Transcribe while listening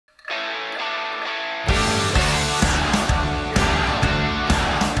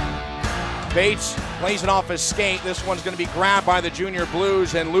Bates plays it off his skate. This one's going to be grabbed by the Junior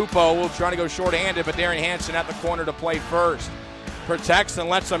Blues, and Lupo will try to go short-handed, but Darren Hansen at the corner to play first. Protects and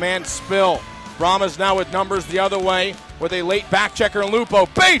lets a man spill. Brahmas now with numbers the other way with a late back checker, and Lupo.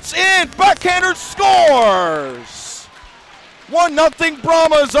 Bates in, backhander scores! 1-0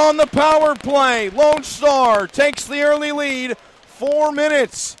 Brahmas on the power play. Lone Star takes the early lead. 4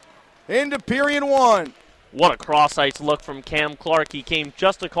 minutes into period one. What a cross-ice look from Cam Clarke. He came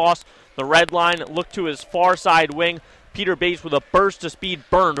just across the red line, looked to his far side wing. Peter Bates with a burst of speed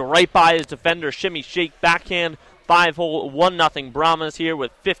burned right by his defender. Shimmy shake backhand. 5-hole, 1-0 Brahmas here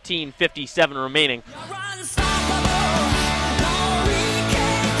with 15:57 remaining.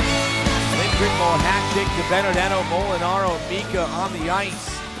 Lindgren, Mohatchik, DiBenedetto, Molinaro, Mika on the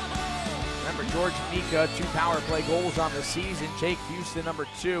ice. Remember, George Mika, 2 power play goals on the season. Jake Houston, number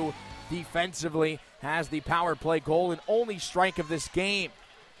 2, defensively, has the power play goal and only strike of this game.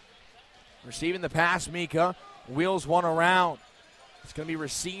 Receiving the pass, Mika wheels one around. It's going to be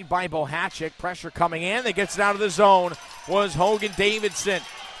received by Bohachik. Pressure coming in. That gets it out of the zone was Hogan Davidson.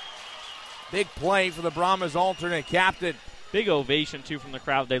 Big play for the Brahmas alternate captain. Big ovation, too, from the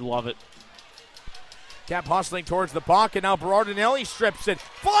crowd. They love it. Kept hustling towards the pocket. Now Berardinelli strips it.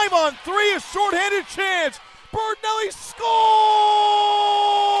 5-on-3, a shorthanded chance. Berardinelli scores!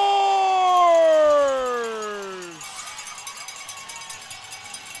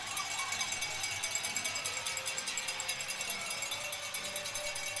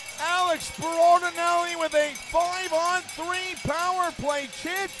 Alex Berardinelli with a 5-on-3 power play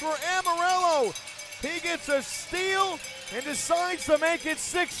chance for Amarillo. He gets a steal and decides to make it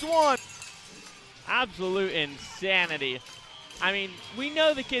 6-1. Absolute insanity. I mean, we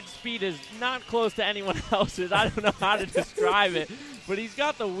know the kid's speed is not close to anyone else's. I don't know how to describe it, but he's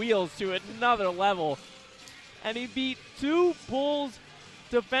got the wheels to another level. And he beat 2 Bulls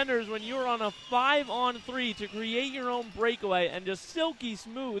defenders when you were on a 5-on-3 to create your own breakaway and just silky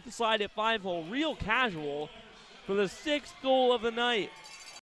smooth slide at 5-hole, real casual for the 6th goal of the night.